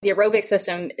The aerobic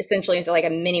system essentially is like a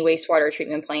mini wastewater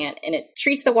treatment plant, and it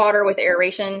treats the water with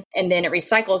aeration, and then it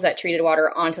recycles that treated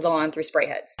water onto the lawn through spray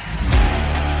heads.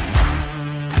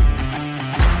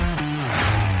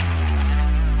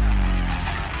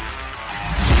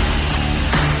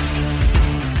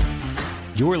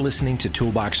 You're listening to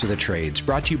Toolbox of the Trades,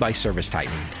 brought to you by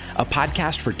ServiceTitan, a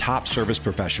podcast for top service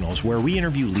professionals where we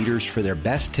interview leaders for their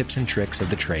best tips and tricks of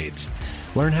the trades.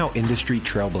 Learn how industry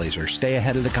trailblazers stay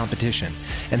ahead of the competition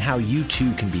and how you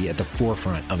too can be at the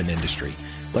forefront of an industry.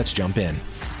 Let's jump in.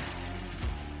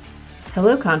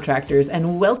 Hello, contractors,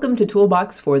 and welcome to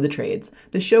Toolbox for the Trades,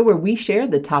 the show where we share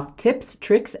the top tips,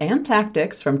 tricks, and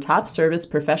tactics from top service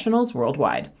professionals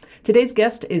worldwide. Today's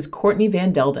guest is Courtney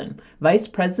Van Delden, Vice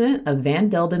President of Van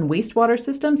Delden Wastewater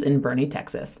Systems in Boerne,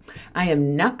 Texas. I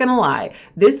am not going to lie,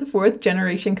 this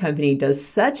fourth-generation company does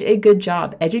such a good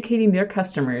job educating their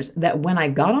customers that when I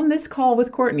got on this call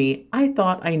with Courtney, I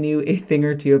thought I knew a thing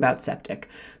or two about septic.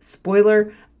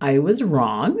 Spoiler, I was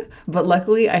wrong, but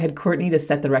luckily I had Courtney to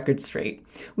set the record straight.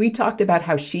 We talked about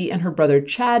how she and her brother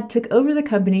Chad took over the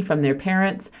company from their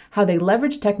parents, how they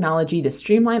leverage technology to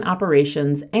streamline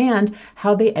operations, and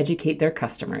how they educate their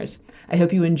customers. I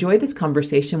hope you enjoy this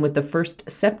conversation with the first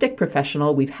septic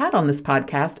professional we've had on this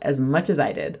podcast as much as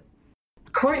I did.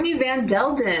 Courtney Van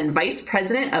Delden, Vice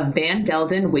President of Van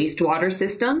Delden Wastewater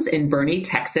Systems in Boerne,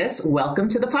 Texas. Welcome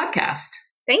to the podcast.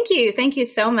 Thank you. Thank you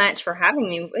so much for having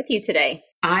me with you today.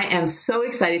 I am so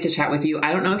excited to chat with you.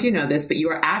 I don't know if you know this, but you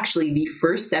are actually the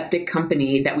first septic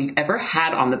company that we've ever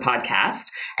had on the podcast.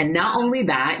 And not only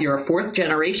that, you're a fourth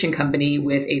generation company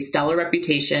with a stellar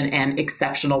reputation and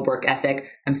exceptional work ethic.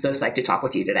 I'm so psyched to talk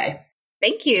with you today.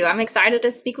 Thank you. I'm excited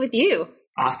to speak with you.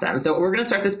 Awesome. So we're going to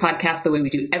start this podcast the way we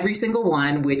do every single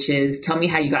one, which is tell me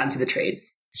how you got into the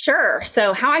trades. Sure.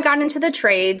 So how I got into the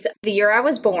trades, the year I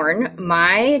was born,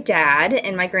 my dad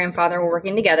and my grandfather were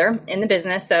working together in the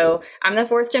business. So I'm the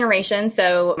fourth generation.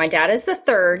 So my dad is the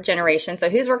third generation. So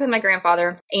he was working with my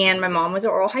grandfather, and my mom was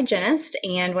an oral hygienist.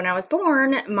 And when I was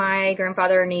born, my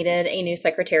grandfather needed a new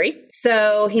secretary.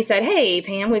 So he said, "Hey,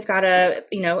 Pam, we've got a,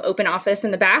 open office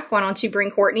in the back. Why don't you bring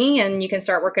Courtney and you can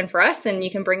start working for us and you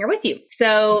can bring her with you?"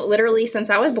 So literally since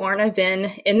I was born, I've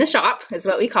been in the shop is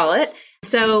what we call it.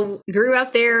 So grew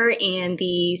up there in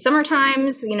the summer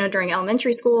times, during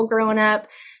elementary school growing up,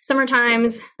 summer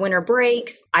times, winter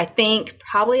breaks. I think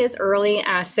probably as early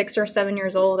as 6 or 7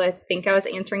 years old, I think I was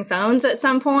answering phones at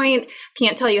some point.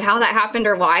 Can't tell you how that happened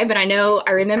or why, but I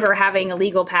remember having a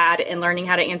legal pad and learning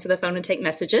how to answer the phone and take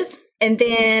messages. And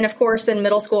then, of course, in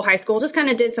middle school, high school, just kind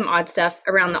of did some odd stuff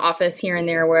around the office here and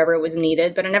there, wherever it was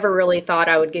needed. But I never really thought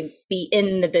I would be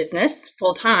in the business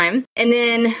full time. And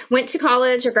then went to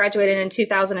college or graduated in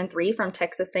 2003 from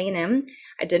Texas A&M.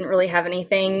 I didn't really have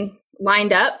anything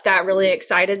lined up that really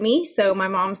excited me. So my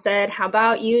mom said, "How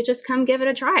about you just come give it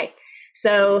a try?"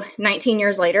 So 19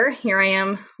 years later, here I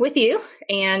am with you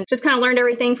and just kind of learned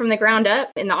everything from the ground up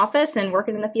in the office and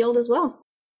working in the field as well.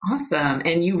 Awesome.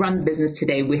 And you run the business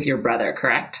today with your brother,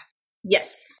 correct?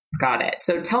 Yes. Got it.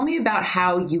 So tell me about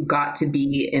how you got to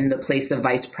be in the place of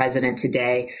vice president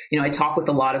today. I talk with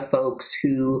a lot of folks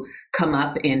who come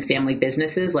up in family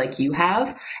businesses like you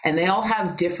have, and they all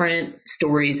have different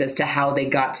stories as to how they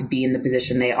got to be in the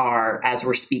position they are as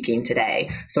we're speaking today.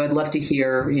 So I'd love to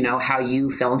hear, how you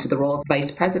fell into the role of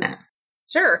vice president.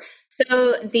 Sure.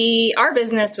 So our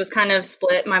business was kind of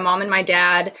split. My mom and my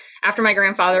dad, after my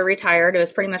grandfather retired, it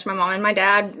was pretty much my mom and my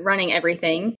dad running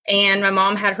everything. And my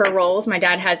mom had her roles. My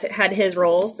dad had his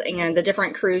roles and the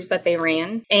different crews that they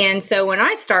ran. And so when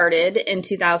I started in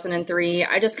 2003,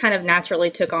 I just kind of naturally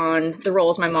took on the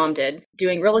roles my mom did,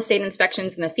 doing real estate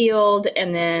inspections in the field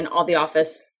and then all the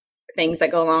office things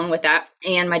that go along with that.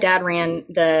 And my dad ran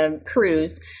the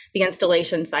crews, the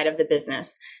installation side of the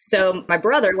business. So my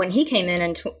brother, when he came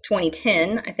in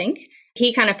 2010, I think,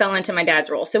 he kind of fell into my dad's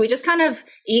role. So we just kind of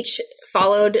each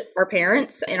followed our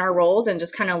parents in our roles and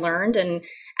just kind of learned. And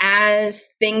as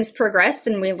things progressed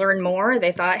and we learned more,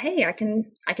 they thought, "Hey, I can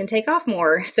take off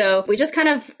more." So we just kind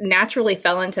of naturally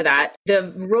fell into that.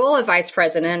 The role of vice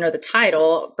president, or the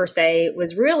title per se,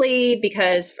 was really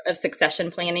because of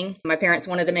succession planning. My parents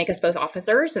wanted to make us both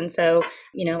officers. And so,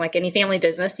 like any family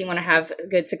business, you want to have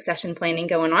good succession planning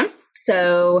going on.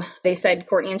 So they said,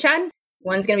 "Courtney and Chad,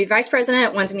 one's going to be vice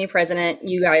president, one's going to be president.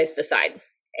 You guys decide."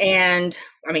 And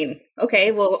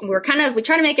okay, well, we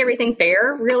try to make everything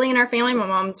fair really in our family. My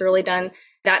mom's really done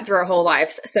that through our whole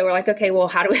lives. So we're like, okay, well,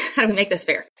 how do we make this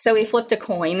fair? So we flipped a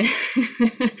coin.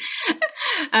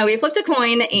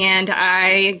 And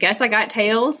I guess I got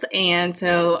tails. And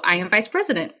so I am vice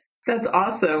president. That's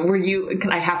awesome.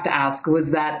 I have to ask,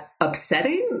 was that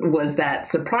upsetting? Was that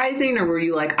surprising? Or were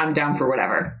you like, I'm down for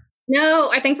whatever?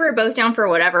 No, I think we were both down for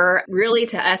whatever. Really,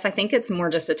 to us, I think it's more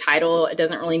just a title. It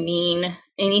doesn't really mean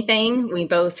anything. We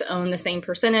both own the same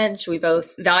percentage. We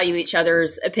both value each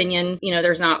other's opinion.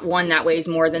 There's not one that weighs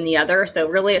more than the other. So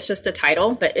really, it's just a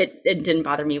title, but it didn't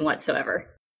bother me whatsoever.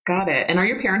 Got it. And are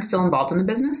your parents still involved in the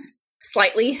business?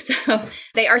 Slightly. So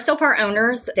they are still part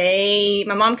owners.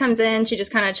 My mom comes in, she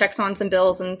just kind of checks on some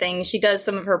bills and things. She does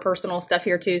some of her personal stuff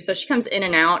here too. So she comes in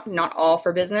and out, not all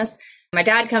for business. My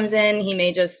dad comes in, he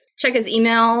may just check his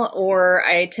email, or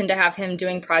I tend to have him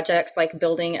doing projects like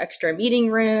building extra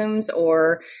meeting rooms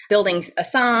or building a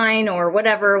sign or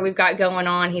whatever we've got going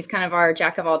on. He's kind of our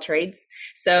jack of all trades.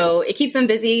 So it keeps him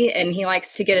busy and he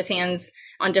likes to get his hands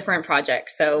on different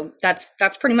projects. So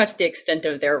that's pretty much the extent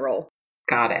of their role.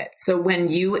 Got it. So when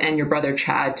you and your brother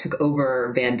Chad took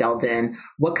over Van Delden,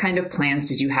 what kind of plans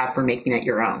did you have for making it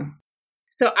your own?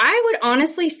 So I would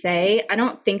honestly say, I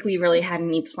don't think we really had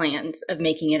any plans of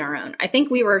making it our own. I think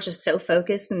we were just so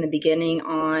focused in the beginning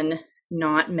on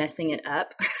not messing it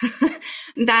up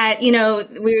that,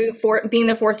 being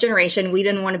the fourth generation, we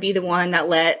didn't want to be the one that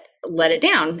let it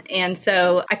down. And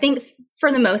so I think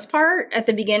for the most part at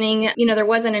the beginning, there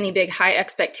wasn't any big high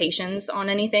expectations on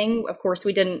anything. Of course,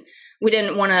 we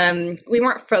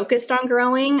weren't focused on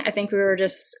growing. I think we were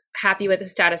just happy with the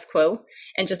status quo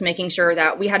and just making sure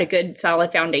that we had a good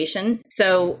solid foundation.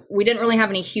 So we didn't really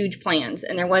have any huge plans,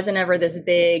 and there wasn't ever this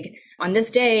big, on this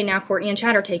day, now Courtney and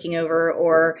Chad are taking over,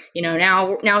 or,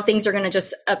 now things are going to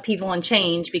just upheaval and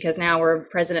change because now we're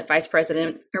president, vice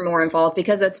president are more involved,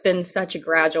 because it's been such a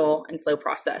gradual and slow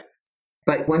process.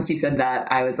 But once you said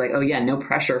that, I was like, oh yeah, no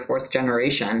pressure, fourth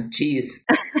generation. Jeez.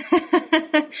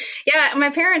 Yeah, my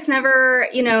parents never,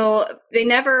 they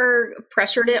never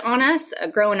pressured it on us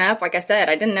growing up. Like I said,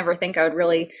 I didn't ever think I would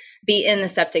really be in the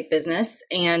septic business.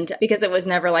 And because it was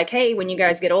never like, hey, when you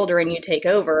guys get older and you take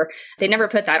over, they never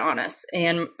put that on us.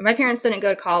 And my parents didn't go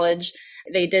to college.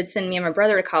 They did send me and my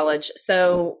brother to college.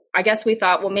 So I guess we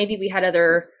thought, well, maybe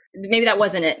that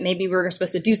wasn't it. Maybe we were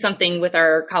supposed to do something with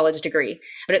our college degree.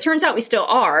 But it turns out we still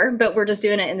are, but we're just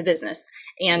doing it in the business.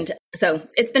 And so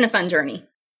it's been a fun journey.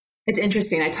 It's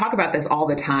interesting. I talk about this all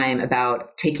the time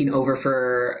about taking over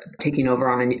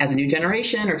as a new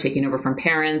generation, or taking over from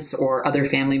parents or other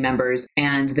family members.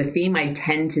 And the theme I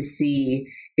tend to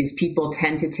see is people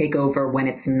tend to take over when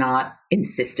it's not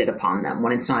insisted upon them,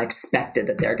 when it's not expected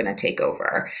that they're going to take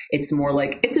over. It's more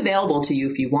like it's available to you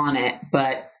if you want it,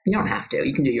 but you don't have to.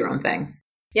 You can do your own thing.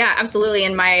 Yeah, absolutely.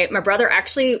 And my brother,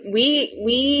 actually,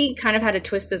 we kind of had to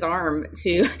twist his arm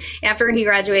after he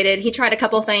graduated. He tried a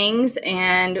couple things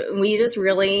and we just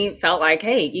really felt like,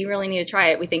 hey, you really need to try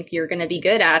it. We think you're going to be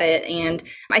good at it. And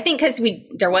I think because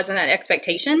there wasn't that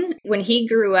expectation. When he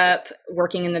grew up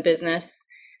working in the business,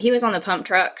 he was on the pump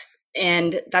trucks.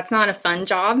 And that's not a fun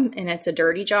job, and it's a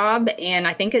dirty job. And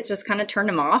I think it just kind of turned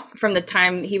him off from the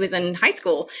time he was in high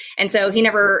school. And so he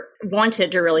never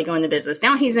wanted to really go in the business.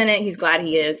 Now he's in it. He's glad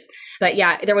he is. But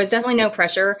yeah, there was definitely no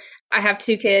pressure. I have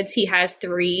 2 kids. He has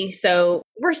 3. So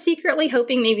we're secretly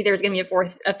hoping maybe there's going to be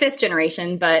a fifth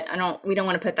generation, but we don't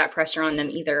want to put that pressure on them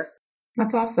either.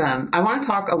 That's awesome. I want to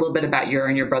talk a little bit about your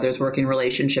and your brother's working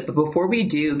relationship. But before we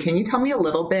do, can you tell me a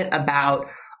little bit about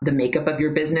the makeup of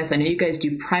your business? I know you guys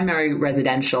do primary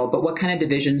residential, but what kind of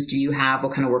divisions do you have?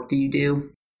 What kind of work do you do?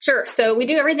 Sure. So we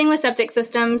do everything with septic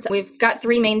systems. We've got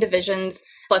 3 main divisions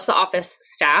plus the office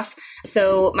staff.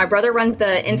 So my brother runs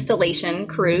the installation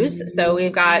crews. So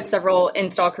we've got several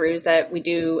install crews that we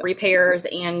do repairs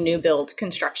and new build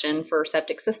construction for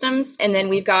septic systems. And then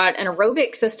we've got an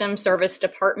aerobic system service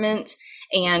department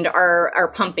and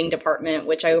our pumping department,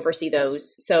 which I oversee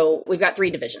those. So we've got 3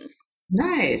 divisions.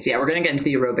 Nice. Yeah, we're going to get into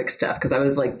the aerobic stuff because I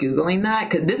was like Googling that,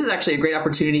 because this is actually a great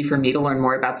opportunity for me to learn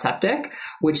more about septic,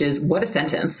 which is what a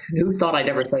sentence. Who thought I'd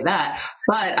ever say that?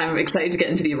 But I'm excited to get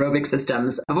into the aerobic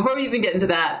systems. Before we even get into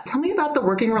that, tell me about the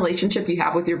working relationship you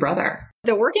have with your brother.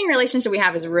 The working relationship we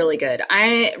have is really good.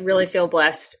 I really feel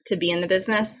blessed to be in the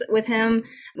business with him.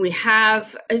 We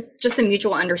have just a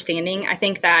mutual understanding. I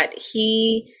think that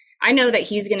I know that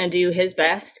he's going to do his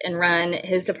best and run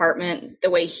his department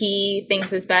the way he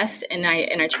thinks is best. And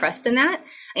I trust in that,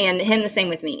 and him the same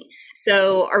with me.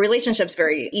 So our relationship's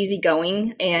very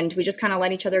easygoing, and we just kind of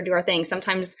let each other do our thing.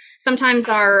 Sometimes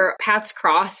our paths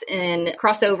cross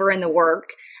over in the work.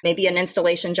 Maybe an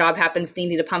installation job happens to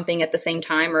need a pumping at the same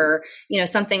time, or,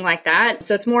 something like that.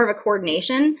 So it's more of a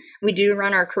coordination. We do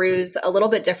run our crews a little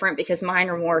bit different because mine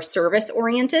are more service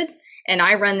oriented. and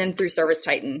I run them through Service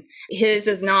Titan. His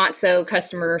is not so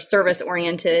customer service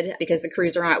oriented because the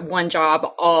crews are at one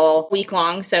job all week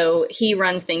long. So he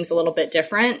runs things a little bit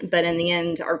different, but in the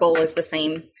end, our goal is the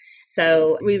same.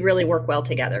 So we really work well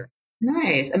together.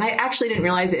 Nice. And I actually didn't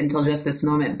realize it until just this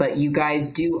moment, but you guys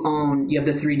do own, you have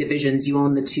the 3 divisions. You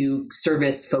own the 2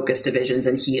 service-focused divisions,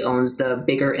 and he owns the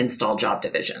bigger install job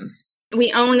divisions.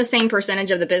 We own the same percentage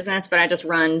of the business, but I just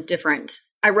run different.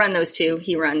 I run those 2.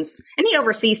 He runs, and he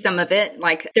oversees some of it.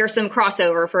 Like there's some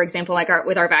crossover, for example, like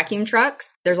with our vacuum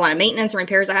trucks. There's a lot of maintenance and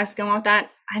repairs that has to go on with that.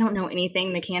 I don't know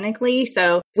anything mechanically.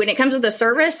 So when it comes to the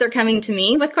service, they're coming to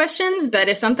me with questions. But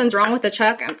if something's wrong with the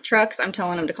trucks, I'm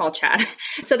telling them to call Chad.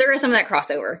 So there is some of that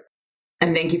crossover.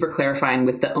 And thank you for clarifying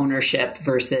with the ownership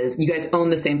versus you guys own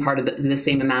the same part of the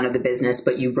same amount of the business,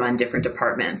 but you run different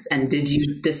departments. And did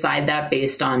you decide that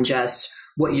based on just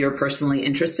what you're personally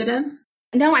interested in?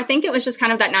 No, I think it was just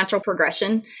kind of that natural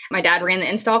progression. My dad ran the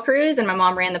install crews and my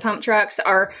mom ran the pump trucks.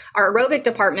 Our aerobic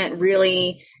department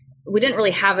we didn't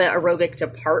really have an aerobic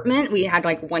department. We had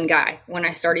like one guy when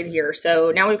I started here.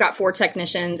 So now we've got 4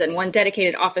 technicians and 1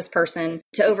 dedicated office person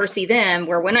to oversee them,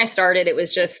 where when I started, it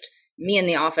was just me in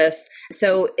the office.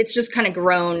 So it's just kind of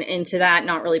grown into that,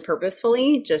 not really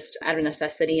purposefully, just out of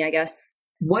necessity, I guess.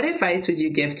 What advice would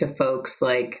you give to folks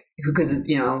like, because,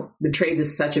 the trades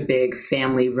is such a big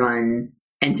family run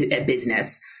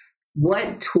business.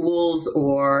 What tools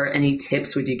or any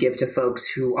tips would you give to folks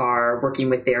who are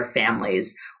working with their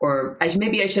families? Or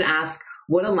maybe I should ask,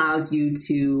 what allows you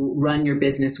to run your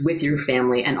business with your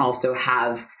family and also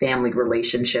have family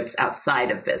relationships outside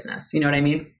of business? You know what I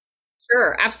mean?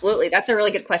 Sure, absolutely. That's a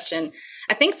really good question.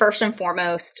 I think first and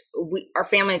foremost, our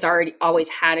families always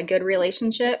had a good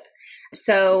relationship.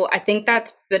 So I think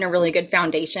that's been a really good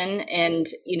foundation. And,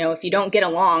 if you don't get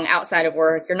along outside of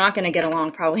work, you're not going to get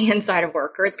along probably inside of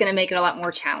work, or it's going to make it a lot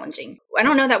more challenging. I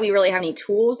don't know that we really have any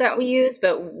tools that we use,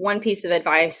 but one piece of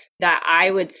advice that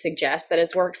I would suggest that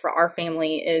has worked for our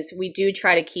family is we do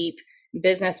try to keep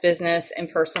business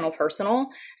and personal.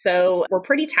 So we're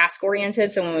pretty task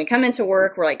oriented. So when we come into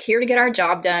work, we're like here to get our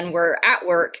job done. We're at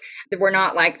work. We're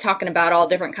not like talking about all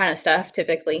different kind of stuff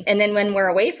typically. And then when we're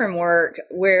away from work,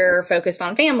 we're focused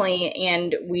on family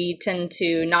and we tend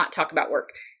to not talk about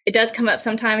work. It does come up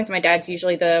sometimes. My dad's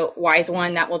usually the wise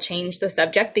one that will change the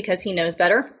subject because he knows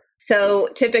better. So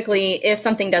typically, if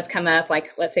something does come up,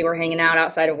 like let's say we're hanging out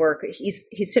outside of work,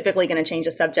 he's typically going to change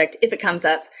the subject if it comes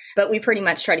up. But we pretty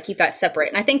much try to keep that separate.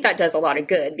 And I think that does a lot of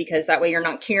good because that way you're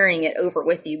not carrying it over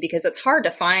with you, because it's hard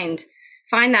to find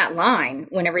that line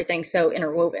when everything's so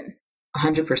interwoven.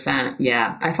 100%.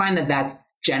 Yeah. I find that that's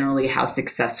generally how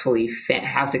successful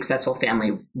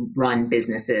family run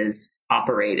businesses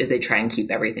operate, is they try and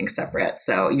keep everything separate.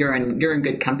 So you're in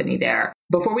good company there.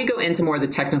 Before we go into more of the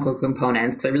technical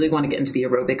components, because I really want to get into the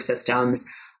aerobic systems,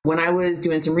 when I was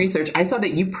doing some research, I saw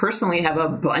that you personally have a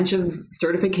bunch of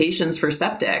certifications for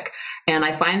septic. And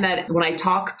I find that when I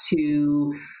talk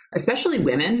to especially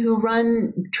women who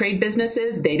run trade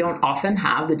businesses, they don't often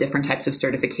have the different types of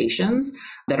certifications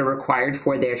that are required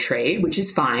for their trade, which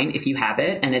is fine if you have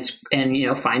it, and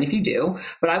fine if you do.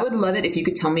 But I would love it if you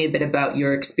could tell me a bit about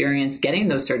your experience getting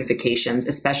those certifications,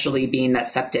 especially being that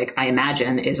septic, I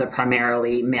imagine, is a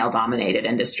primarily male-dominated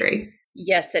industry.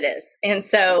 Yes, it is. And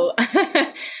so,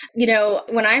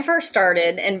 when I first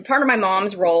started, and part of my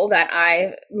mom's role that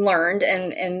I learned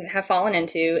and have fallen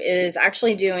into is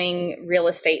actually doing real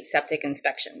estate septic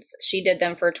inspections. She did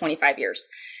them for 25 years.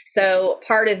 So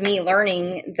part of me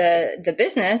learning the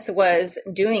business was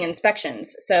doing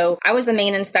inspections. So I was the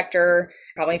main inspector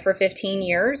probably for 15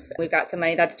 years. We've got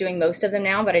somebody that's doing most of them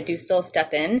now, but I do still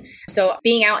step in. So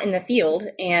being out in the field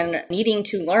and needing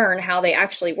to learn how they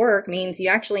actually work means you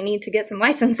actually need to get some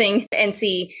licensing and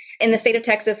see. In the state of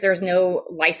Texas, there's no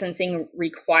licensing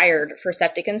required for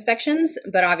septic inspections,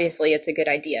 but obviously it's a good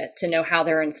idea to know how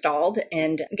they're installed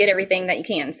and get everything that you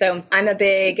can. So I'm a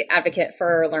big advocate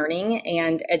for learning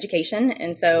and education.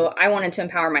 And so I wanted to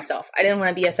empower myself. I didn't want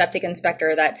to be a septic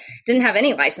inspector that didn't have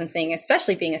any licensing,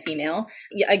 especially being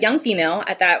a young female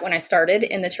at that when I started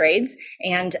in the trades.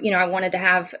 And, I wanted to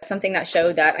have something that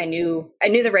showed that I knew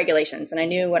the regulations and I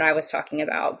knew what I was talking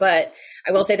about. But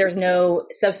I will say there's no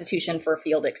substitution for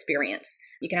field experience.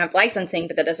 You can have licensing,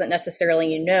 but that doesn't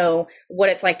necessarily know what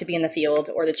it's like to be in the field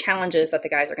or the challenges that the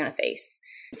guys are going to face.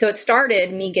 So it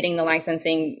started me getting the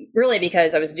licensing really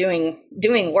because I was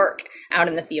doing work out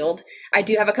in the field. I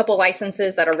do have a couple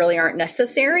licenses that really aren't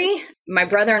necessary. My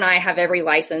brother and I have every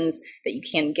license that you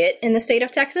can get in the state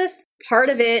of Texas. Part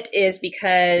of it is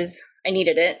because I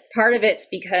needed it. Part of it's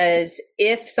because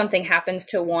if something happens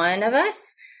to one of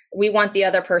us, we want the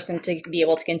other person to be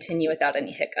able to continue without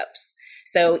any hiccups.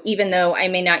 So even though I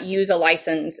may not use a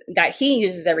license that he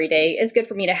uses every day, it's good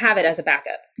for me to have it as a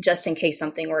backup, just in case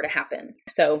something were to happen.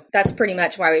 So that's pretty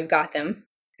much why we've got them.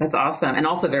 That's awesome. And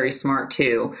also very smart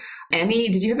too.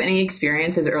 Did you have any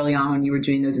experiences early on when you were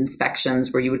doing those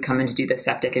inspections where you would come in to do the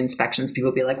septic inspections? People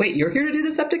would be like, wait, you're here to do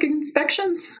the septic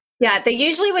inspections? Yeah, they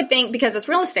usually would think, because it's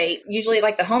real estate, usually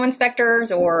like the home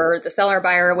inspectors or the seller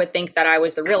buyer would think that I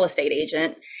was the real estate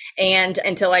agent. And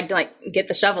until I'd like get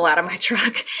the shovel out of my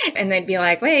truck and they'd be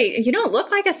like, wait, you don't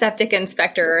look like a septic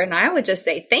inspector. And I would just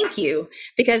say, thank you,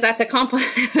 because that's a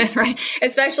compliment, right?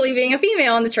 Especially being a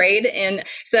female in the trade. And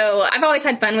so I've always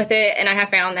had fun with it. And I have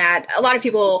found that a lot of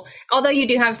people, although you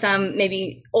do have some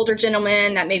maybe older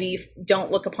gentlemen that maybe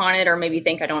don't look upon it or maybe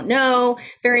think I don't know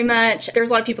very much, there's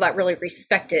a lot of people that really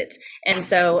respect it. And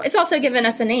so it's also given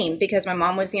us a name because my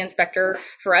mom was the inspector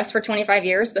for us for 25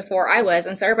 years before I was.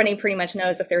 And so everybody pretty much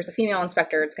knows if there's a female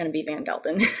inspector, it's going to be Van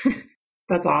Delden.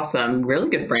 That's awesome. Really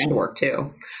good brand work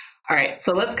too. All right.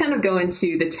 So let's kind of go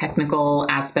into the technical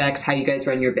aspects, how you guys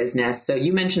run your business. So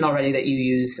you mentioned already that you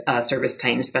use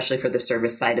ServiceTitan, especially for the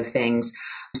service side of things.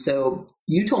 So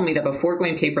you told me that before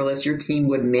going paperless, your team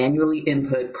would manually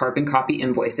input carbon copy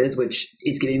invoices, which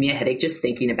is giving me a headache just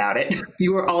thinking about it.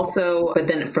 You were also, but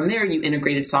then from there, you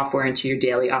integrated software into your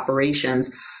daily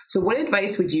operations. So what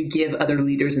advice would you give other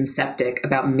leaders in septic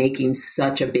about making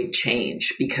such a big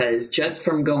change? Because just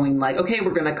from going like, okay,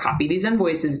 we're going to copy these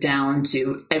invoices down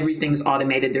to everything's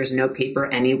automated, there's no paper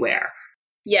anywhere.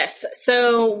 Yes.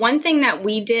 So one thing that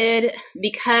we did,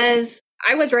 because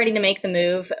I was ready to make the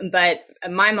move, but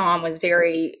my mom was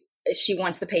she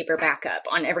wants the paper backup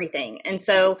on everything. And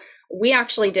so we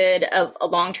actually did a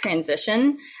long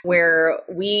transition where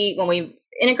when we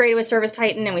integrated with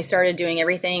ServiceTitan and we started doing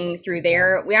everything through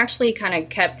there, we actually kind of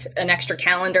kept an extra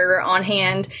calendar on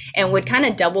hand and would kind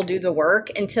of double do the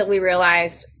work until we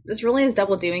realized this really is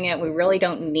double doing it. We really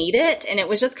don't need it. And it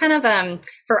was just kind of,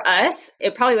 for us,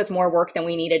 it probably was more work than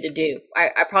we needed to do.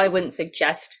 I probably wouldn't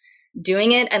suggest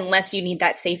doing it unless you need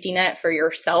that safety net for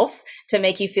yourself to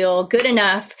make you feel good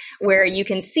enough where you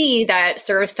can see that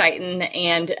ServiceTitan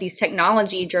and these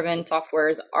technology-driven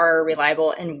softwares are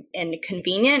reliable and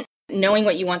convenient. Knowing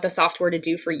what you want the software to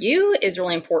do for you is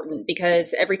really important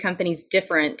because every company's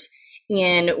different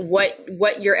in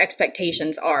what your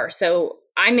expectations are. So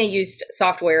I may use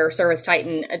software,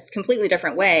 ServiceTitan, a completely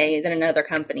different way than another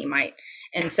company might.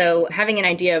 And so having an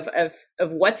idea of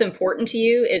what's important to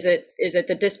you, is it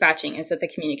the dispatching? Is it the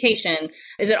communication?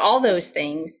 Is it all those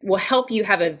things will help you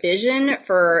have a vision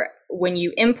for when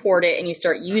you import it and you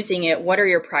start using it, what are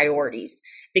your priorities?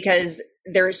 Because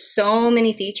there's so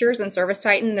many features in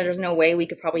ServiceTitan that there's no way we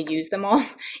could probably use them all,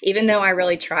 even though I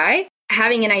really try.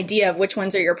 Having an idea of which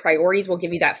ones are your priorities will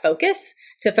give you that focus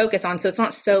to focus on. So it's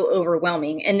not so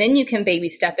overwhelming. And then you can baby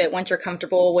step it once you're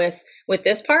comfortable with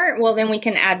this part. Well, then we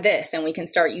can add this and we can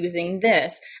start using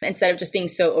this instead of just being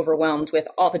so overwhelmed with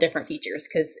all the different features,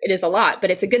 because it is a lot,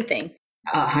 but it's a good thing.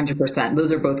 100%.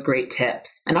 Those are both great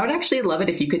tips. And I would actually love it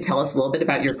if you could tell us a little bit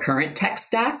about your current tech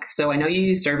stack. So I know you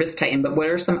use ServiceTitan, but what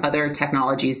are some other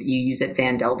technologies that you use at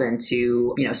Van Delden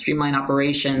to, streamline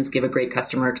operations, give a great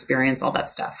customer experience, all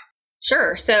that stuff?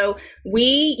 Sure. So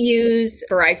we use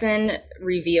Verizon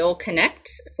Reveal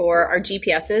Connect for our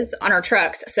GPSs on our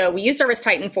trucks. So we use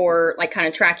ServiceTitan for like kind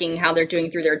of tracking how they're doing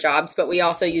through their jobs, but we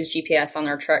also use GPS on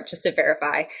our truck just to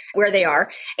verify where they are.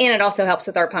 And it also helps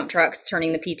with our pump trucks,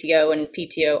 turning the PTO and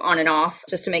PTO on and off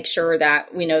just to make sure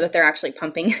that we know that they're actually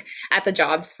pumping at the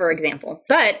jobs, for example.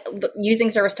 But using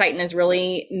ServiceTitan has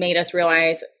really made us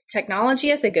realize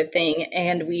technology is a good thing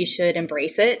and we should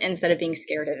embrace it instead of being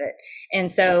scared of it. And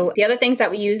so the other things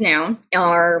that we use now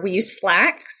are we use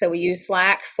Slack. So we use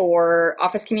Slack for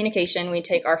office communication. We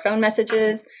take our phone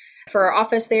messages for our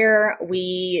office there.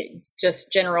 We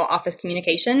just general office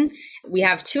communication. We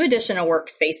have 2 additional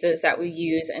workspaces that we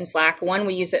use in Slack. One,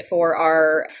 we use it for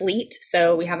our fleet.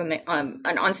 So we have an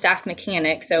on-staff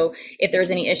mechanic. So if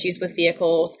there's any issues with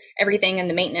vehicles, everything in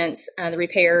the maintenance, the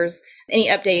repairs, any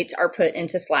updates are put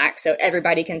into Slack so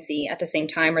everybody can see at the same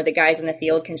time, or the guys in the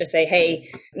field can just say, hey,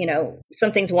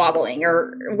 something's wobbling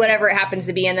or whatever it happens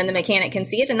to be. And then the mechanic can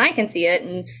see it and I can see it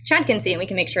and Chad can see it and we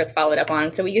can make sure it's followed up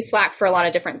on. So we use Slack for a lot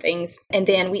of different things. And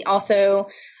then we also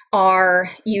are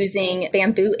using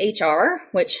Bamboo HR,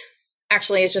 which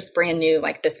actually is just brand new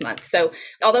like this month. So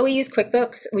although we use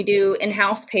QuickBooks, we do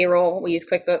in-house payroll. We use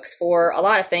QuickBooks for a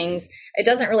lot of things. It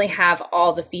doesn't really have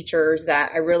all the features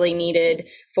that I really needed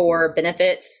for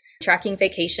benefits, tracking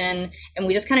vacation, and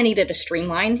we just kind of needed to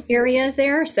streamline areas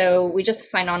there. So we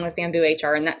just signed on with Bamboo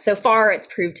HR, and that so far it's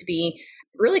proved to be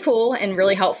really cool and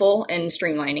really helpful in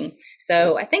streamlining.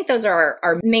 So I think those are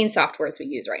our main softwares we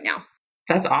use right now.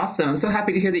 That's awesome. I'm so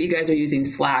happy to hear that you guys are using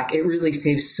Slack. It really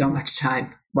saves so much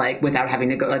time, like without having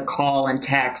to go like call and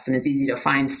text, and it's easy to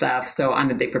find stuff. So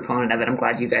I'm a big proponent of it. I'm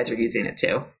glad you guys are using it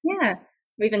too. Yeah,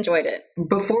 we've enjoyed it.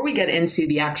 Before we get into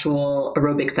the actual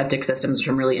aerobic septic systems, which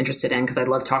I'm really interested in because I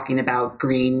love talking about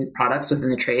green products within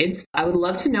the trades, I would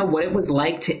love to know what it was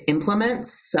like to implement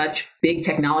such big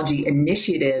technology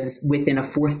initiatives within a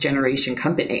fourth generation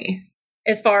company.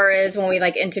 As far as when we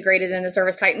like integrated into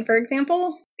ServiceTitan, for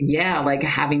example? Yeah, like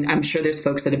I'm sure there's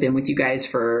folks that have been with you guys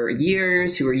for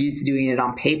years who are used to doing it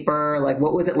on paper. Like,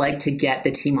 what was it like to get the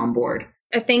team on board?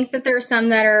 I think that there are some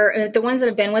that are the ones that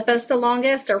have been with us the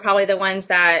longest are probably the ones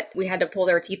that we had to pull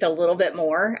their teeth a little bit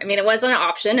more. I mean, it wasn't an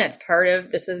option.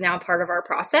 This is now part of our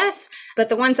process. But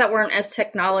the ones that weren't as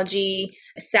technology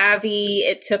savvy,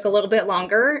 it took a little bit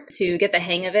longer to get the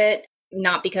hang of it.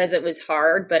 Not because it was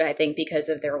hard, but I think because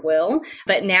of their will.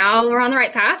 But now we're on the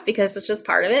right path because it's just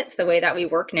part of it. It's the way that we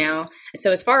work now.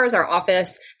 So as far as our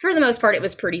office, for the most part, it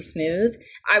was pretty smooth.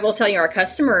 I will tell you, our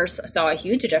customers saw a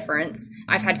huge difference.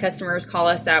 I've had customers call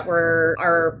us that were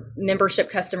our membership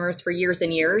customers for years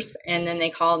and years. And then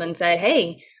they called and said,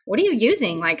 hey, what are you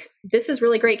using? Like, this is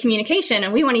really great communication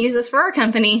and we want to use this for our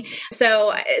company.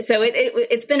 So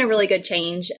it's been a really good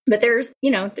change. But there's,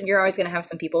 you're always going to have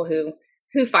some people who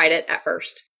fight it at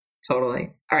first.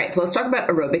 Totally. All right. So let's talk about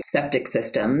aerobic septic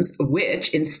systems,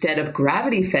 which instead of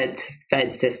gravity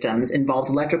fed systems involves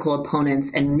electrical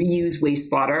opponents and reuse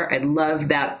wastewater. I love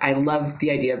that. I love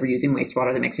the idea of reusing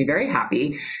wastewater. That makes me very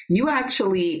happy. You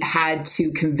actually had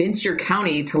to convince your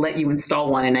county to let you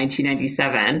install one in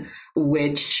 1997,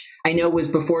 which I know was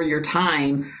before your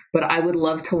time, but I would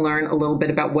love to learn a little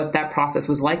bit about what that process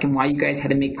was like and why you guys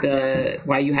had to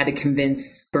why you had to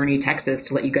convince Boerne, Texas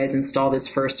to let you guys install this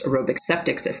first aerobic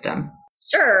septic system.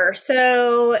 Sure.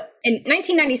 So in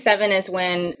 1997 is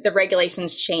when the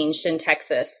regulations changed in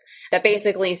Texas. That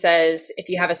basically says if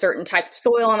you have a certain type of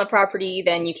soil on the property,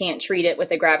 then you can't treat it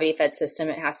with a gravity fed system.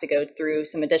 It has to go through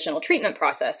some additional treatment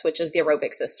process, which is the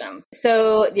aerobic system.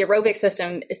 So the aerobic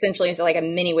system essentially is like a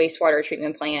mini wastewater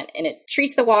treatment plant, and it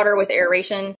treats the water with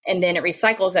aeration, and then it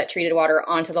recycles that treated water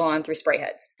onto the lawn through spray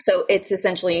heads. So it's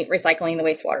essentially recycling the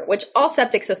wastewater, which all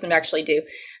septic systems actually do.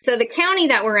 So the county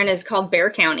that we're in is called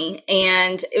Bexar County,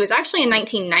 and it was actually in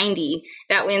 1990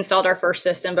 that we installed our first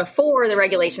system before the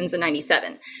regulations in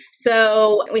 97.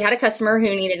 So we had a customer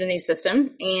who needed a new system,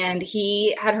 and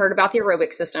he had heard about the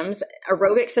aerobic systems.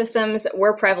 Aerobic systems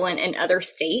were prevalent in other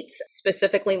states,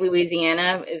 specifically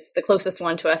Louisiana is the closest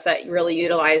one to us that really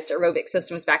utilized aerobic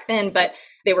systems back then, but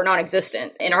they were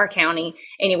non-existent in our county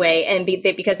anyway. And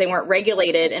because they weren't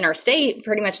regulated in our state,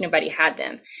 pretty much nobody had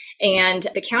them. And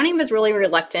the county was really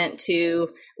reluctant to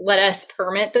let us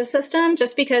permit the system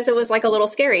just because it was like a little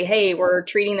scary. Hey, we're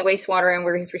treating the wastewater and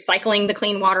we're recycling the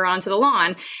clean water onto the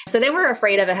lawn. So they were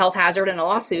afraid of a health hazard and a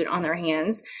lawsuit on their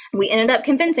hands. We ended up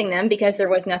convincing them because there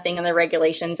was nothing in the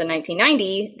regulations in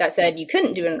 1990 that said you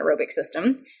couldn't do an aerobic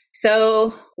system.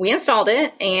 So we installed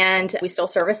it, and we still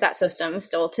service that system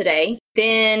still today.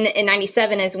 Then in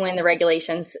 97 is when the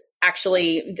regulations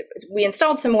we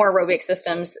installed some more aerobic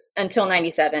systems until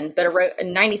 97, but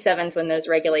in 97 is when those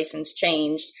regulations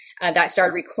changed. That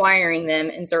started requiring them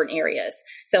in certain areas.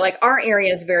 So like our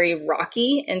area is very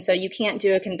rocky, and so you can't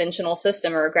do a conventional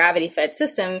system or a gravity fed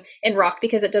system in rock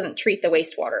because it doesn't treat the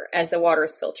wastewater as the water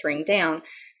is filtering down.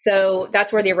 So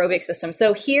that's where the aerobic system.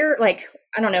 So here,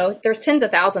 I don't know, there's tens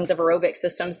of thousands of aerobic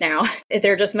systems now.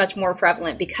 They're just much more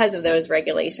prevalent because of those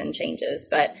regulation changes.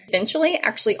 But eventually,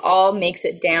 actually all makes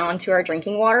it down to our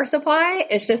drinking water supply.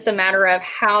 It's just a matter of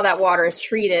how that water is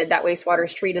treated, that wastewater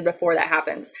is treated before that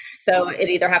happens. So it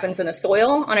either happens in the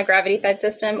soil on a gravity fed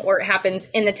system, or it happens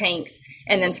in the tanks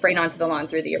and then sprayed onto the lawn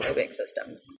through the aerobic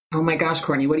systems. Oh my gosh,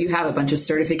 Courtney, what do you have? A bunch of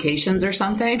certifications or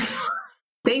something?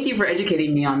 Thank you for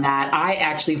educating me on that. I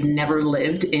actually have never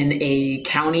lived in a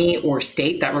county or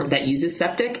state that uses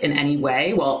septic in any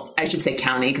way. Well, I should say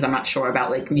county because I'm not sure about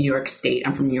like New York State.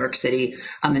 I'm from New York City,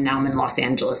 and now I'm in Los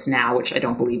Angeles now, which I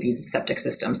don't believe uses septic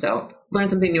system. So learn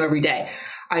something new every day.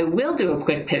 I will do a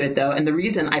quick pivot though. And the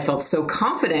reason I felt so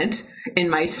confident in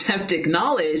my septic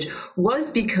knowledge was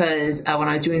because when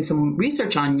I was doing some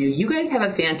research on you, you guys have a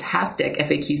fantastic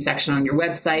FAQ section on your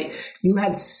website. You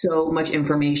have so much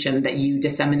information that you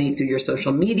disseminate through your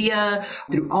social media,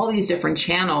 through all these different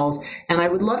channels. And I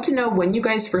would love to know when you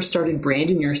guys first started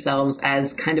branding yourselves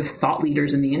as kind of thought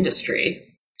leaders in the industry.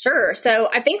 Sure. So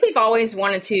I think we've always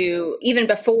wanted to, even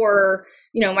before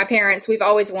my parents, we've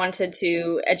always wanted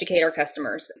to educate our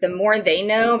customers. The more they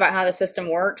know about how the system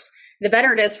works, the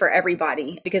better it is for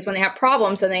everybody. Because when they have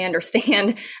problems and they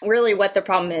understand really what the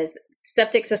problem is,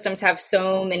 septic systems have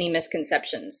so many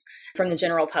misconceptions from the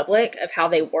general public of how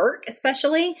they work,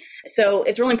 especially. So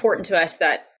it's really important to us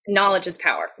that knowledge is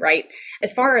power, right?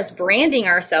 As far as branding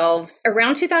ourselves,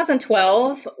 around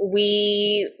 2012,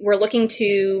 we were looking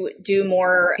to do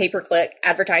more pay-per-click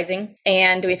advertising.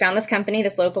 And we found this company,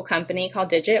 this local company called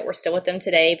Digit. We're still with them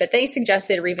today, but they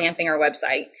suggested revamping our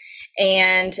website.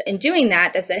 And in doing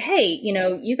that, they said, hey,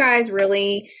 you guys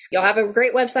y'all have a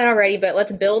great website already, but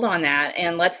let's build on that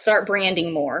and let's start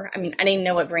branding more. I mean, I didn't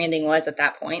know what branding was at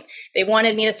that point. They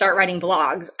wanted me to start writing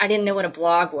blogs. I didn't know what a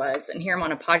blog was. And here I'm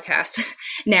on a podcast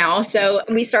now. So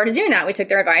we started doing that. We took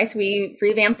their advice. We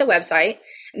revamped the website,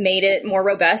 made it more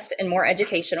robust and more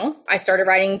educational. I started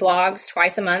writing blogs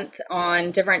twice a month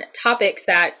on different topics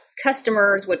that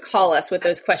customers would call us with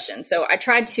those questions. So I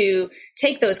tried to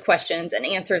take those questions and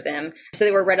answer them so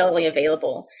they were readily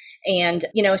available. And,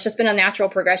 it's just been a natural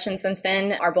progression since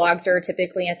then. Our blogs are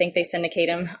typically, I think they syndicate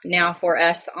them now for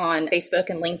us on Facebook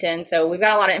and LinkedIn. So we've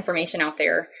got a lot of information out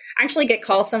there. I actually get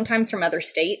calls sometimes from other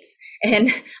states.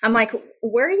 And I'm like,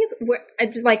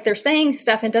 it's like they're saying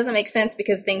stuff and it doesn't make sense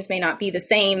because things may not be the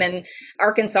same in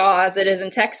Arkansas as it is in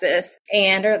Texas.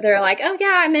 And they're like, oh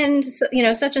yeah, I'm in,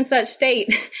 such and such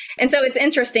state. And so it's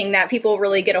interesting that people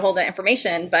really get a hold of that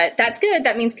information, but that's good.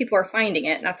 That means people are finding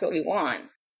it and that's what we want.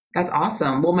 That's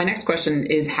awesome. Well, my next question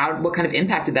is what kind of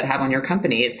impact did that have on your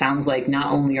company? It sounds like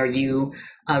not only are you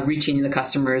reaching the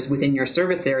customers within your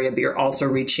service area, but you're also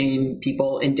reaching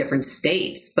people in different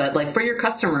states. But like for your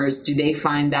customers, do they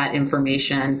find that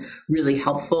information really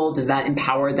helpful? Does that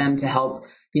empower them to help,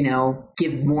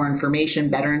 give more information,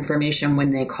 better information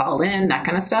when they call in, that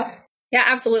kind of stuff? Yeah,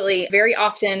 absolutely. Very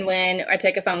often when I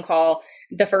take a phone call,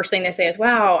 the first thing they say is,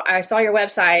 wow, I saw your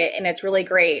website and it's really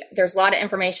great. There's a lot of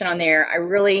information on there. I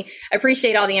really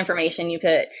appreciate all the information you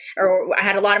put, or I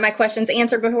had a lot of my questions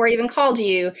answered before I even called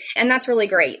you. And that's really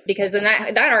great because then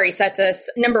that already sets us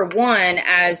number one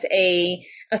as a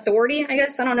authority, I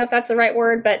guess. I don't know if that's the right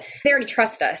word, but they already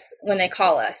trust us when they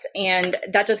call us. And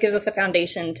that just gives us a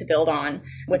foundation to build on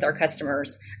with our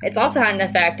customers. It's also had an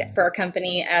effect for our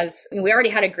company as we already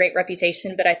had a great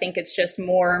reputation, but I think it's just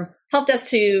more helped us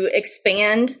to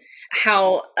expand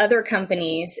how other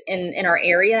companies in our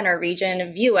area, in our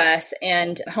region view us,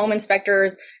 and home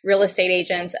inspectors, real estate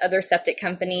agents, other septic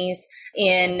companies,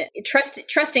 in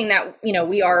trusting that,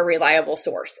 we are a reliable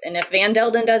source. And if Van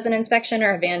Delden does an inspection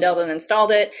or if Van Delden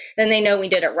installed it, then they know we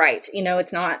did it right. We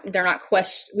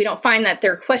don't find that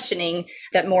they're questioning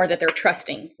that more, that they're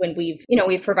trusting when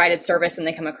we've provided service and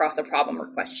they come across a problem or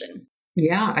question.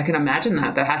 Yeah, I can imagine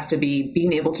that. There has to be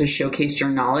being able to showcase your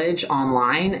knowledge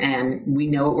online and we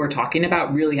know what we're talking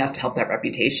about really has to help that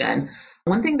reputation.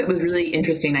 One thing that was really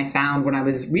interesting I found when I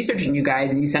was researching you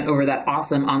guys, and you sent over that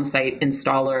awesome on-site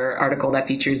installer article that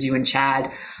features you and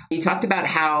Chad, you talked about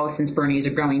how since Boerne is a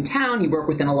growing town, you work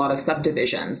within a lot of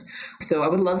subdivisions. So I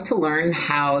would love to learn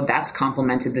how that's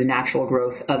complemented the natural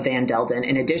growth of Van Delden,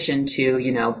 in addition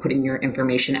to, putting your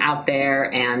information out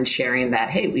there and sharing that,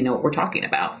 hey, we know what we're talking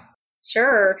about.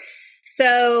 Sure.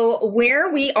 So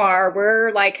where we are,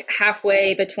 we're like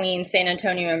halfway between San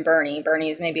Antonio and Boerne. Boerne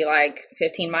is maybe like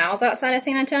 15 miles outside of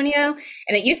San Antonio.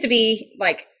 And it used to be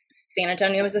like San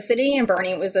Antonio was the city and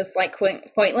Boerne was this like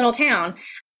quaint little town.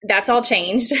 That's all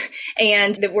changed.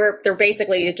 And they're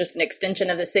basically just an extension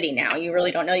of the city now. You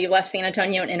really don't know you left San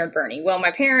Antonio and entered Boerne. Well,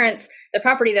 my parents, the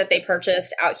property that they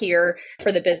purchased out here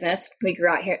for the business, we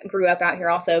grew up out here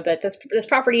also, but this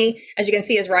property, as you can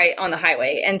see, is right on the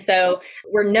highway. And so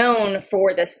we're known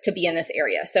for this to be in this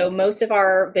area. So most of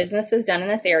our business is done in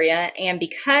this area. And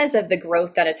because of the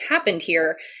growth that has happened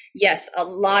here, yes, a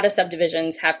lot of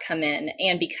subdivisions have come in.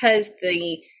 And because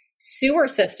the sewer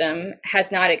system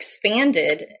has not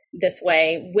expanded this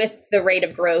way with the rate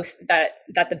of growth that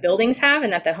the buildings have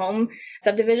and that the home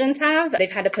subdivisions have,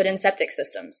 they've had to put in septic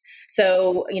systems.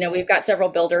 So, we've got several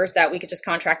builders that we could just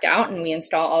contract out and we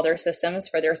install all their systems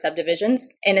for their subdivisions.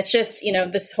 And it's just,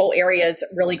 this whole area has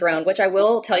really grown, which I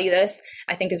will tell you this,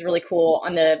 I think is really cool.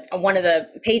 On one of the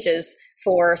pages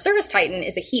for ServiceTitan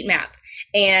is a heat map.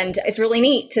 And it's really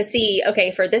neat to see,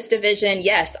 okay, for this division,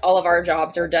 yes, all of our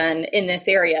jobs are done in this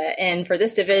area. And for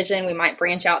this division, we might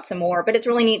branch out some more, but it's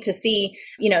really neat to see,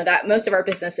 that most of our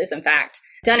business is in fact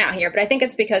done out here. But I think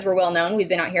it's because we're well known. We've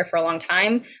been out here for a long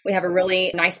time. We have a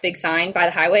really nice big sign by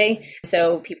the highway.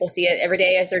 So people see it every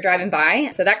day as they're driving by.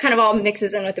 So that kind of all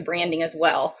mixes in with the branding as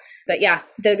well. But yeah,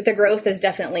 the growth has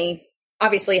definitely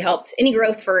obviously helped. Any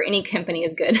growth for any company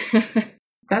is good.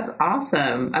 That's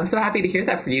awesome. I'm so happy to hear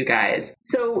that for you guys.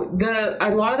 So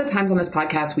a lot of the times on this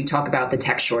podcast, we talk about the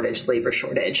tech shortage, labor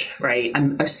shortage, right?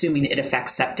 I'm assuming it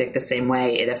affects septic the same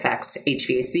way it affects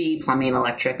HVAC, plumbing,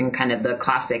 electric, and kind of the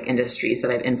classic industries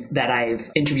that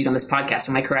I've interviewed on this podcast.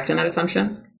 Am I correct in that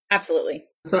assumption? Absolutely.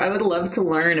 So I would love to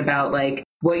learn about like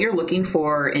what you're looking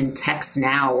for in techs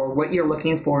now, or what you're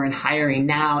looking for in hiring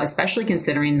now, especially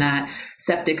considering that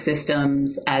septic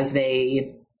systems, as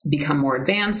they become more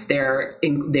advanced,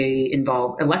 they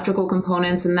involve electrical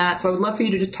components in that. So I would love for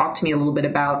you to just talk to me a little bit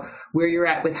about where you're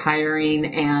at with hiring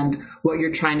and what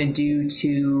you're trying to do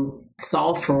to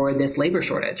solve for this labor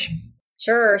shortage.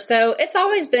 Sure. So it's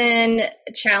always been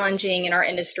challenging in our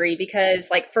industry because,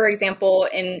 like, for example,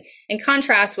 in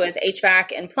contrast with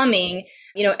HVAC and plumbing,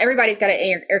 everybody's got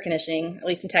air conditioning, at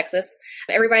least in Texas.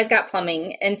 Everybody's got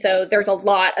plumbing. And so there's a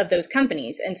lot of those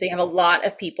companies. And so you have a lot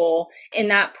of people in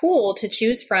that pool to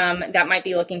choose from that might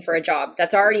be looking for a job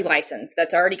that's already licensed,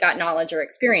 that's already got knowledge or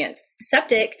experience.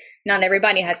 Septic, not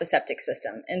everybody has a septic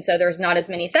system. And so there's not as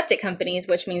many septic companies,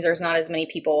 which means there's not as many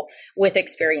people with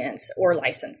experience or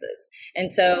licenses.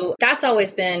 And so that's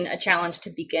always been a challenge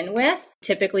to begin with.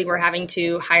 Typically, we're having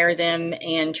to hire them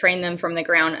and train them from the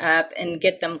ground up and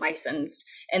get them licensed.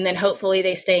 And then hopefully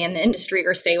they stay in the industry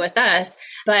or stay with us.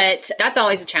 But that's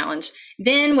always a challenge.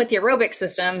 Then with the aerobic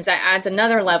systems, that adds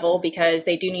another level because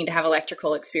they do need to have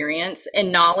electrical experience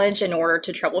and knowledge in order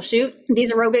to troubleshoot.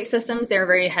 These aerobic systems, they're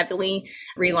very heavily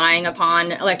relying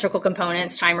upon electrical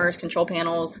components, timers, control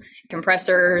panels,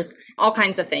 compressors, all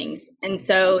kinds of things. And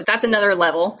so that's another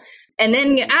level. And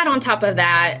then you add on top of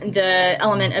that the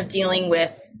element of dealing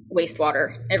with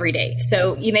wastewater every day.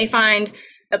 So you may find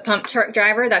a pump truck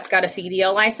driver that's got a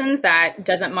CDL license that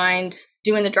doesn't mind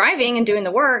doing the driving and doing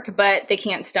the work, but they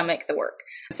can't stomach the work.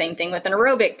 Same thing with an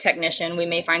aerobic technician. We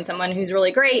may find someone who's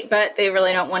really great, but they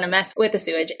really don't want to mess with the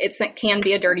sewage. It can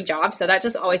be a dirty job. So that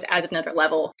just always adds another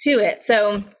level to it.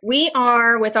 So we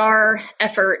are, with our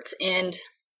efforts in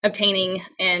obtaining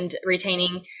and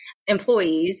retaining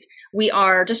employees, we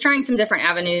are just trying some different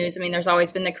avenues. I mean, there's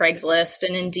always been the Craigslist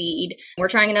and Indeed. We're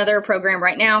trying another program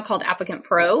right now called Applicant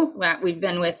Pro that we've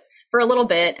been with for a little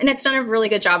bit, and it's done a really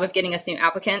good job of getting us new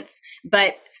applicants,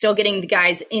 but still getting the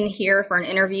guys in here for an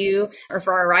interview or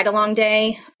for our ride-along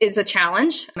day is a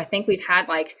challenge. I think we've had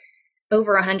like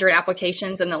over 100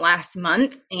 applications in the last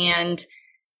month, and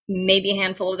maybe a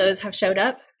handful of those have showed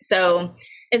up. So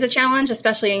it's a challenge,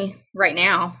 especially right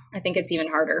now. I think it's even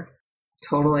harder.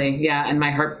 Totally. Yeah. And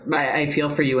I feel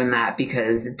for you in that,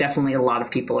 because definitely a lot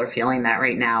of people are feeling that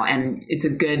right now. And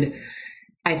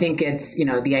I think it's,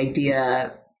 the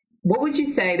idea. What would you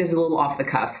say? This is a little off the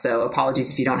cuff, so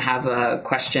apologies if you don't have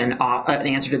an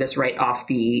answer to this right off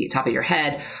the top of your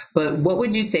head. But what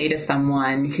would you say to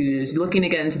someone who's looking to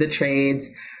get into the trades?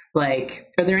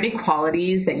 Like, are there any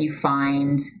qualities that you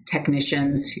find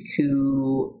technicians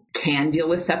who can deal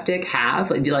with septic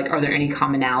have? Like, are there any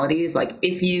commonalities? Like,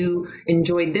 if you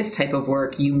enjoyed this type of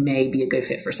work, you may be a good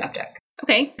fit for septic.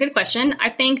 Okay, good question. I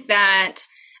think that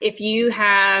if you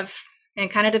have, and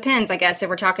it kind of depends, I guess, if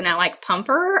we're talking at like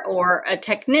pumper or a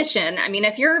technician. I mean,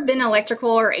 if you've been electrical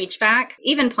or HVAC,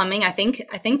 even plumbing, I think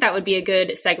that would be a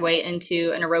good segue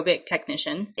into an aerobic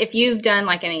technician. If you've done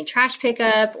like any trash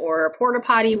pickup or porta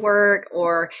potty work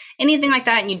or anything like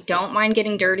that, and you don't mind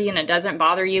getting dirty and it doesn't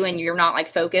bother you and you're not like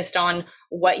focused on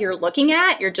what you're looking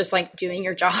at, you're just like doing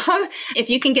your job. If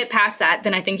you can get past that,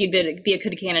 then I think you'd be a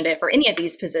good candidate for any of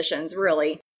these positions,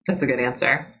 really. That's a good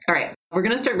answer. All right. We're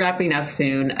going to start wrapping up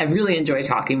soon. I really enjoy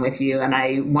talking with you, and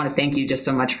I want to thank you just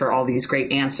so much for all these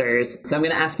great answers. So I'm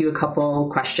going to ask you a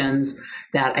couple questions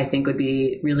that I think would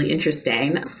be really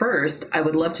interesting. First, I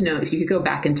would love to know if you could go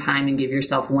back in time and give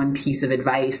yourself one piece of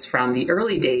advice from the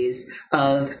early days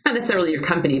of not necessarily your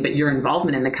company, but your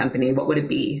involvement in the company. What would it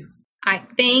be? I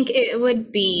think it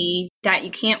would be that you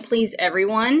can't please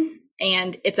everyone.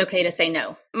 And it's okay to say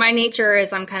no. My nature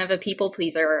is I'm kind of a people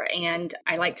pleaser and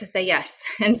I like to say yes.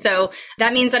 And so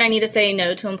that means that I need to say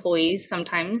no to employees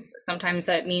sometimes. Sometimes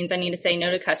that means I need to say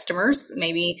no to customers,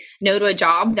 maybe no to a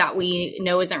job that we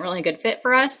know isn't really a good fit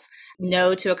for us,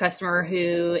 no to a customer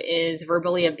who is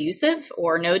verbally abusive,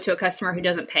 or no to a customer who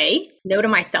doesn't pay, no to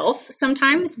myself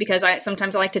sometimes, because I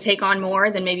like to take on more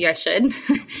than maybe I should.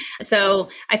 So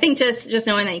I think just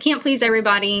knowing that you can't please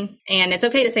everybody and it's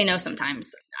okay to say no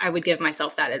sometimes. I would give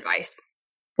myself that advice.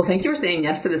 Well, thank you for saying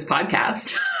yes to this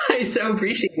podcast. I so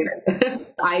appreciate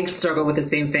it. I struggle with the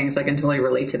same thing, so I can totally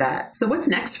relate to that. So what's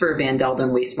next for Van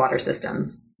Delden Wastewater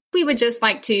Systems? We would just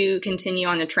like to continue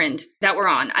on the trend that we're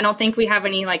on. I don't think we have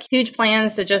any like huge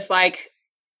plans to just like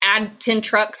add 10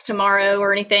 trucks tomorrow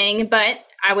or anything, but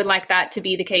I would like that to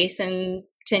be the case in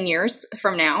 10 years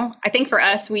from now. I think for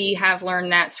us, we have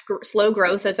learned that slow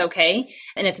growth is okay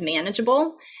and it's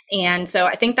manageable. And so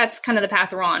I think that's kind of the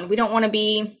path we're on. We don't want to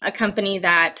be a company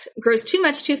that grows too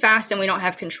much too fast and we don't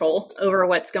have control over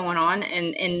what's going on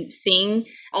and seeing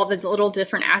all the little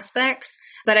different aspects.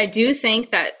 But I do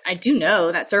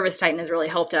know that ServiceTitan has really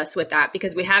helped us with that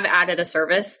because we have added a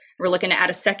service. We're looking to add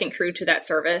a second crew to that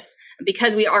service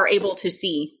because we are able to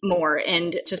see more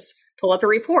and just pull up a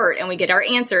report and we get our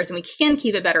answers and we can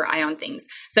keep a better eye on things.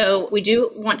 So we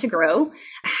do want to grow.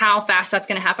 How fast that's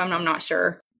going to happen, I'm not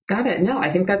sure. Got it. No, I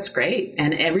think that's great.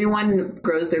 And everyone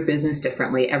grows their business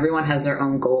differently. Everyone has their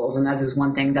own goals. And that is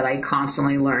one thing that I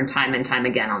constantly learn time and time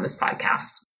again on this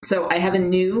podcast. So I have a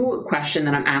new question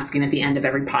that I'm asking at the end of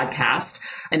every podcast,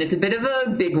 and it's a bit of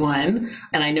a big one.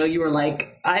 And I know you were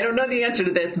like, I don't know the answer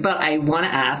to this, but I want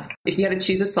to ask, if you had to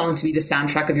choose a song to be the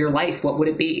soundtrack of your life, what would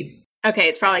it be? Okay,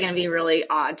 it's probably going to be really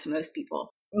odd to most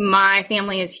people. My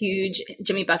family is huge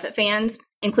Jimmy Buffett fans,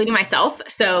 including myself.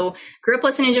 So grew up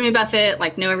listening to Jimmy Buffett,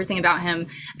 know everything about him.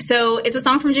 So it's a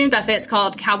song from Jimmy Buffett. It's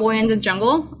called Cowboy in the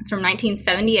Jungle. It's from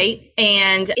 1978.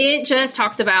 And it just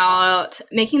talks about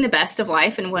making the best of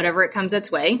life and whatever it comes its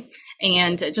way.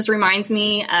 And it just reminds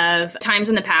me of times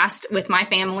in the past with my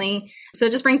family. So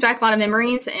it just brings back a lot of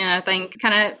memories. And I think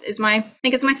it's my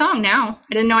song now.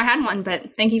 I didn't know I had one,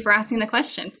 but thank you for asking the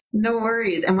question. No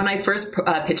worries. And when I first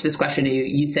pitched this question to you,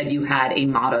 you said you had a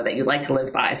motto that you'd like to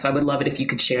live by. So I would love it if you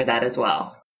could share that as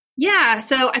well. Yeah.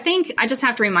 So I think I just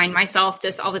have to remind myself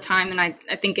this all the time. And I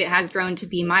think it has grown to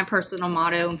be my personal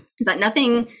motto is that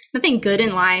nothing good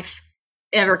in life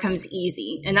ever comes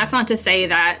easy. And that's not to say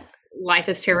that life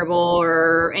is terrible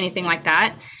or anything like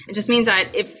that. It just means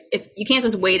that if you can't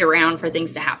just wait around for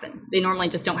things to happen. They normally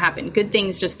just don't happen. Good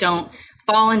things just don't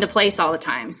fall into place all the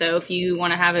time. So if you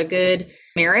want to have a good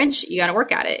marriage, you got to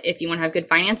work at it. If you want to have good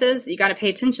finances, you got to pay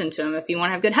attention to them. If you want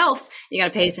to have good health, you got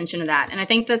to pay attention to that. And I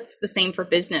think that's the same for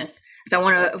business. If I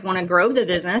want to grow the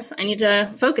business, I need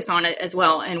to focus on it as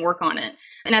well and work on it.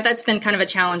 And that's been kind of a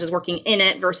challenge, is working in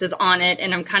it versus on it.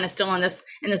 And I'm kind of still in this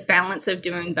balance of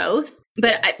doing both.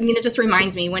 But it just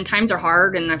reminds me when times are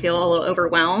hard and I feel a little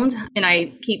overwhelmed and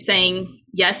I keep saying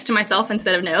yes to myself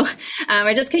instead of no.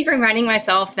 I just keep reminding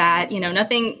myself that,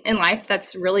 nothing in life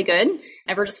that's really good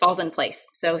ever just falls into place.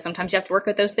 So sometimes you have to work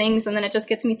with those things and then it just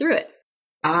gets me through it.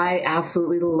 I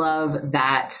absolutely love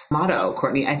that motto,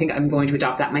 Courtney. I think I'm going to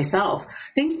adopt that myself.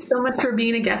 Thank you so much for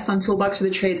being a guest on Toolbox for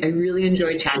the Trades. I really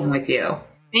enjoyed chatting with you.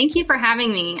 Thank you for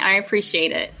having me. I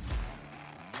appreciate it.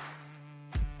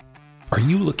 Are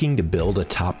you looking to build a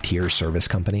top-tier service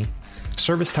company?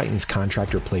 ServiceTitan's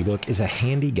Contractor Playbook is a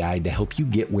handy guide to help you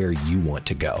get where you want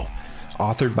to go.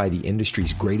 Authored by the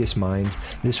industry's greatest minds,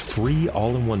 this free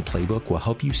all-in-one playbook will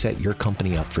help you set your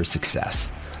company up for success.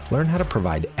 Learn how to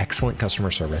provide excellent customer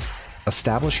service,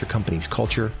 establish your company's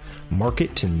culture,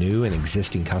 market to new and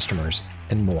existing customers,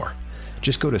 and more.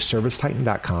 Just go to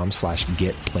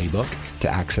servicetitan.com/getplaybook to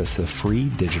access the free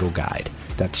digital guide.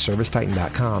 That's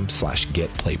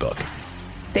servicetitan.com/getplaybook.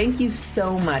 Thank you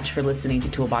so much for listening to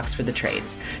Toolbox for the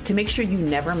Trades. To make sure you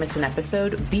never miss an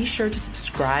episode, be sure to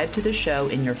subscribe to the show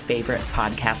in your favorite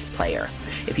podcast player.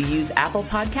 If you use Apple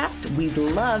Podcast, we'd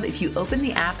love if you open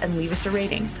the app and leave us a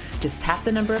rating. Just tap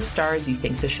the number of stars you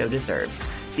think the show deserves.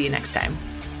 See you next time.